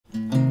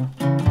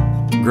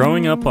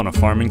Growing Up on a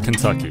Farm in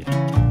Kentucky.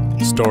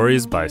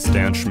 Stories by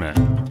Stan Schmidt.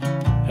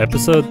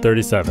 Episode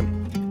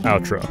 37.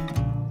 Outro.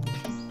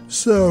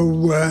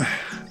 So,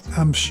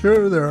 I'm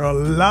sure there are a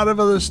lot of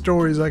other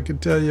stories I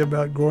could tell you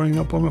about growing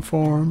up on a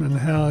farm and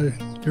how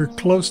you're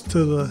close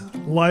to the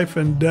life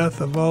and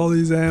death of all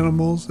these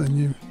animals, and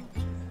you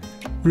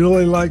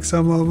really like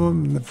some of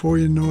them, and before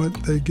you know it,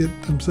 they get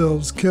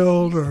themselves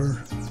killed,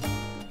 or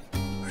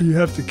you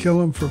have to kill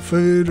them for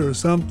food or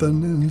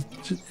something, and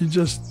you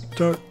just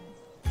start,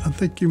 I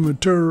think you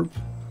mature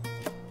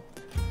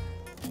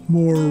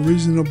more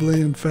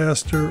reasonably and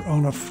faster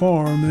on a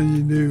farm than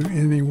you do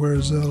anywhere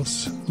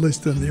else, at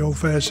least in the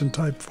old-fashioned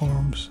type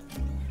farms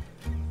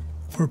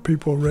where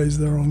people raise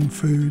their own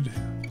food.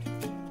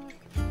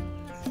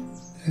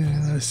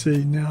 And I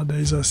see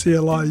nowadays, I see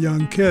a lot of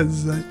young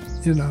kids that,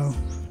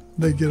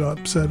 they get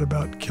upset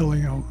about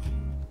killing an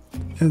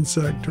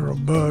insect or a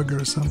bug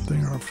or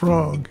something, or a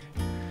frog.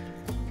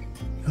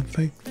 I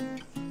think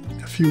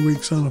a few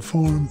weeks on a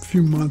farm, a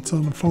few months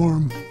on a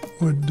farm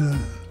would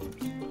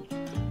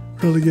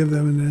really give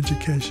them an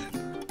education.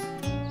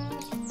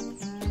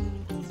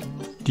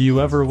 Do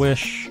you ever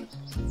wish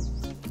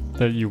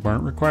that you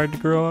weren't required to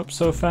grow up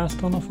so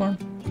fast on a farm?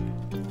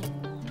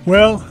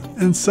 Well,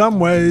 in some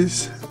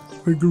ways,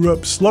 we grew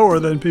up slower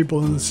than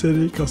people in the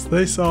city because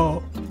they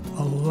saw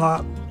a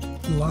lot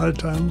of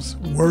times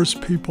worse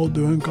people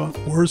doing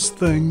worse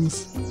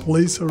things,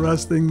 police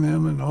arresting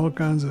them, and all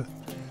kinds of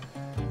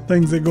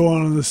things that go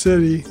on in the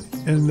city.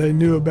 And they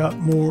knew about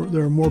more,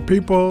 there were more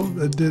people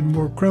that did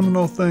more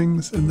criminal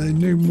things, and they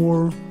knew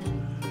more.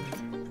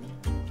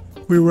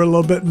 We were a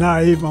little bit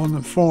naive on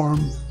the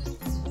farm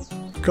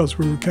because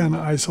we were kind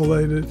of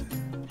isolated.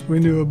 We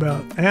knew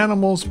about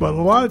animals, but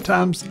a lot of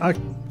times I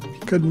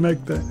couldn't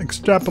make the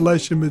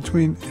extrapolation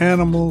between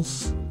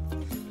animals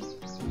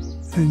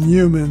and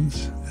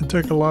humans. It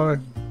took a lot of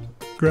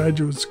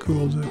graduate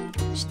school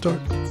to start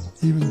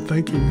even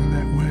thinking in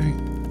that way.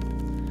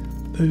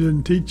 They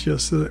didn't teach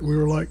us that we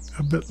were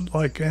a bit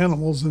like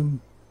animals in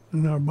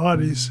our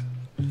bodies.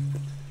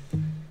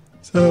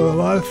 So a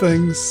lot of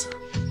things,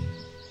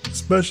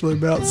 especially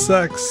about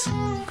sex,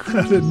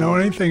 I didn't know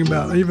anything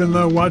about. Even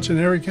though watching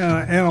every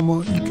kind of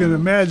animal you can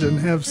imagine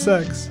have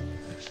sex,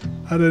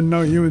 I didn't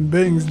know human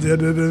beings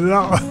did it at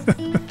all.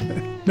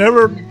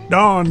 Never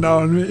dawned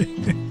on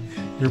me.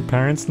 Your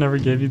parents never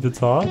gave you the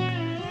talk?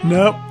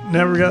 Nope,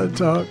 never got to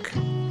talk.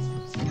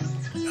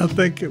 I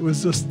think it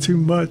was just too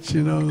much,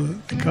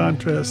 the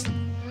contrast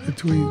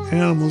between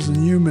animals and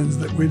humans,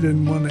 that we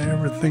didn't want to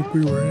ever think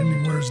we were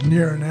anywhere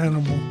near an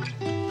animal.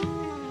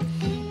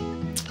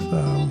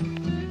 So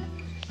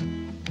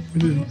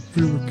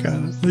we were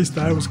at least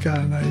I was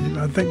kind of naive.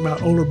 I think my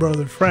older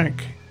brother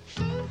Frank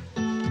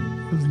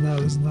was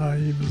not as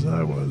naive as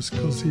I was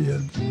because he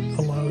had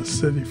a lot of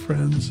city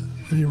friends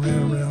that he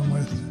ran around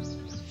with,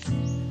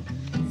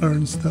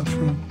 learned stuff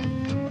from.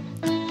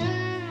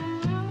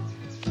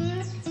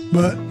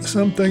 But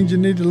some things you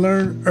need to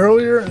learn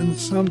earlier, and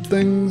some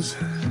things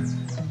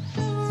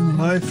in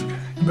life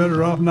you're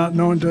better off not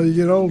knowing until you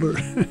get older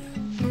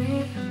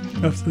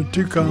if they're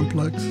too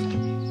complex.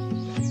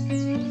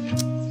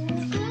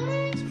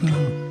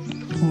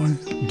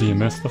 Do you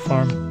miss the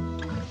farm?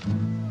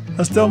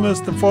 I still miss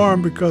the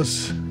farm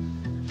because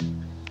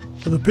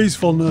of the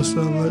peacefulness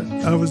of it.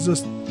 I was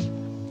just,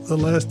 the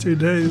last 2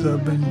 days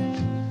I've been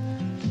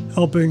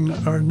helping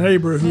our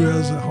neighbor who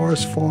has a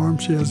horse farm.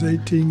 She has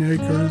 18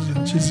 acres,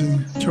 and she's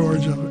in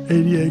charge of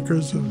 80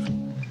 acres of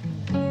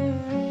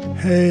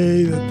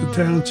hay that the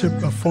township,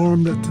 a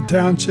farm that the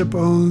township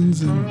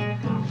owns, and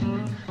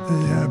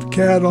they have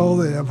cattle,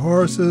 they have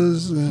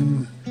horses,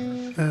 and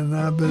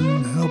I've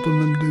been helping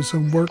them do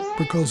some work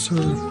because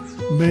her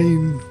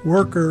main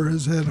worker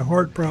has had a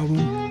heart problem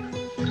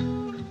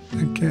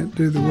and can't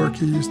do the work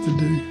he used to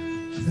do.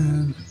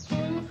 And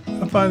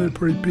I find it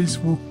pretty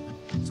peaceful.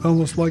 It's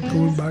almost like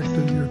going back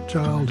to your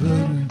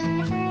childhood and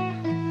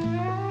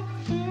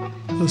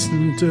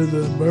listening to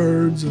the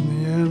birds and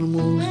the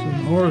animals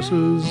and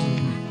horses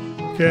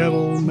and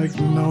cattle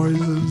making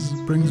noises.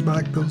 It brings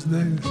back those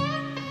days.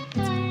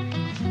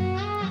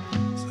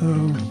 So,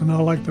 and I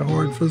like the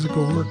hard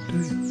physical work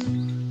too.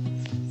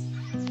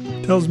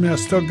 Tells me I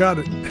still got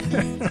it.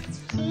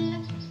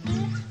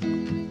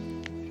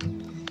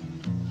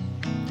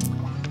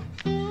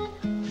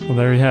 Well,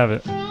 there you have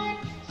it.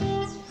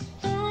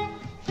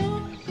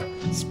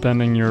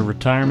 Spending your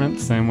retirement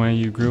the same way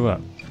you grew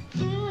up.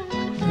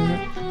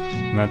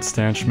 And that's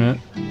Stan Schmidt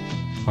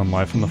on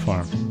Life on the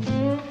Farm.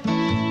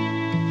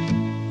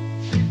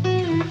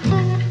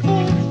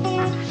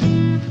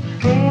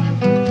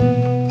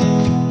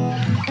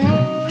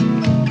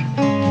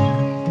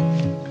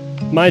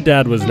 My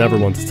dad was never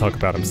one to talk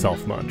about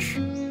himself much.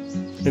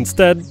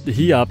 Instead,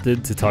 he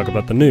opted to talk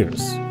about the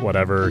news,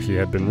 whatever he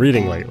had been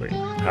reading lately,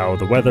 how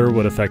the weather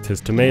would affect his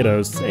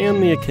tomatoes,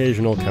 and the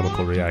occasional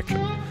chemical reaction.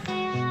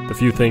 The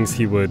few things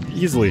he would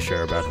easily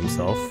share about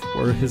himself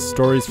were his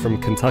stories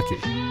from Kentucky,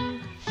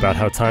 about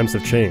how times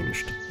have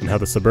changed, and how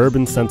the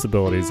suburban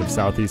sensibilities of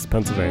southeast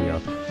Pennsylvania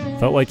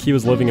felt like he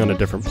was living on a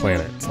different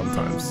planet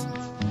sometimes.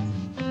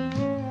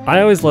 I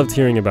always loved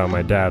hearing about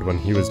my dad when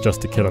he was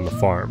just a kid on the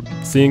farm,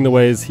 seeing the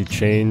ways he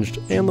changed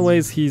and the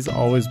ways he's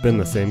always been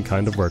the same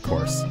kind of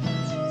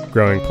workhorse.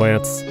 Growing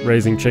plants,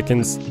 raising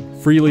chickens,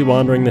 freely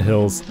wandering the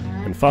hills,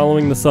 and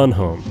following the sun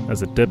home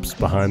as it dips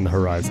behind the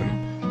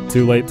horizon.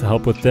 Too late to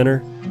help with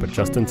dinner, but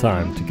just in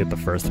time to get the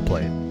first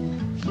plate.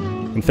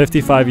 And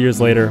 55 years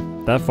later,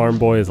 that farm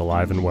boy is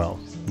alive and well,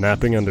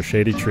 napping under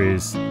shady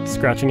trees,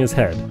 scratching his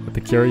head at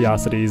the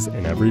curiosities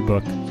in every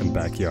book and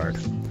backyard.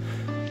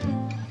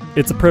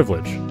 It's a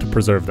privilege to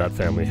preserve that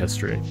family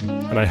history,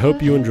 and I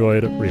hope you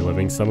enjoyed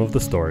reliving some of the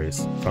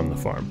stories from the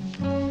farm.